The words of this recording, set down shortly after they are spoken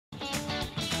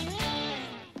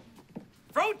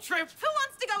Road trip. Who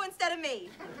wants to go instead of me?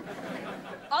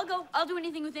 I'll go. I'll do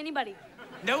anything with anybody.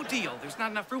 No deal. There's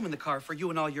not enough room in the car for you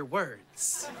and all your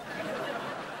words.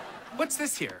 What's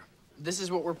this here? This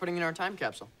is what we're putting in our time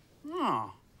capsule.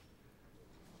 Oh.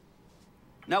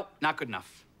 Nope, not good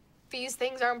enough. These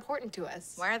things are important to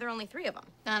us. Why are there only 3 of them?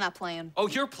 No, not playing. Oh,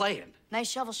 you're playing. Nice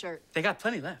shovel shirt. They got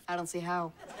plenty left. I don't see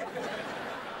how.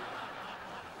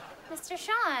 Mr.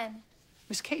 Shawn,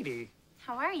 Miss Katie.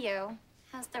 how are you?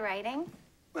 How's the writing?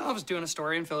 Well, I was doing a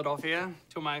story in Philadelphia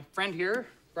till my friend here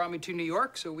brought me to New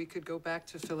York so we could go back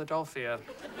to Philadelphia.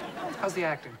 How's the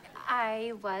acting?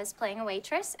 I was playing a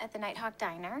waitress at the Nighthawk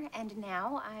Diner, and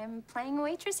now I'm playing a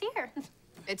waitress here.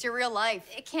 It's your real life.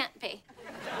 It can't be.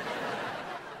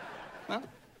 Well,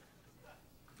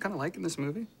 I'm kind of liking this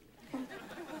movie.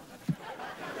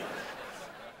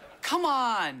 Come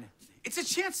on. It's a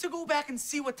chance to go back and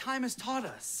see what time has taught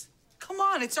us. Come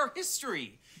on, it's our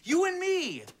history. You and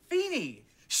me, Feeny,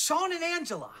 Shawn and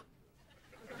Angela.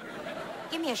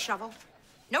 Give me a shovel.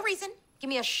 No reason. Give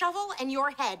me a shovel and your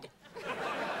head.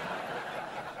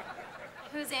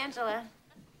 Who's Angela?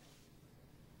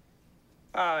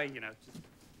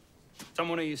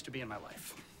 Someone who used to be in my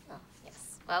life. Oh,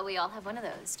 yes. Well, we all have one of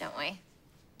those, don't we?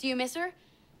 Do you miss her?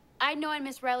 I'd know I'd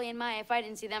miss Riley and Maya if I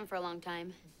didn't see them for a long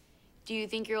time. Do you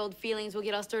think your old feelings will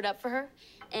get all stirred up for her?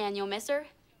 And you'll miss her?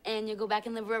 And you'll go back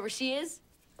and live wherever she is?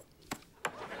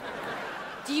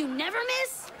 Do you never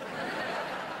miss?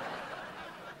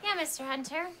 Yeah, Mr.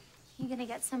 Hunter. You gonna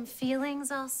get some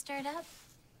feelings all stirred up?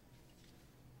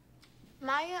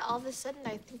 Maya, all of a sudden,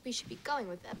 I think we should be going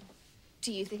with them.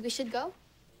 Do you think we should go?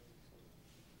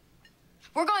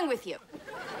 We're going with you.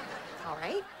 All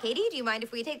right. Katie, do you mind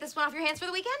if we take this one off your hands for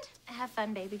the weekend? Have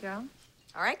fun, baby girl.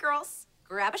 All right, girls.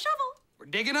 Grab a shovel. We're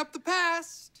digging up the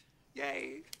past.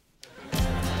 Yay.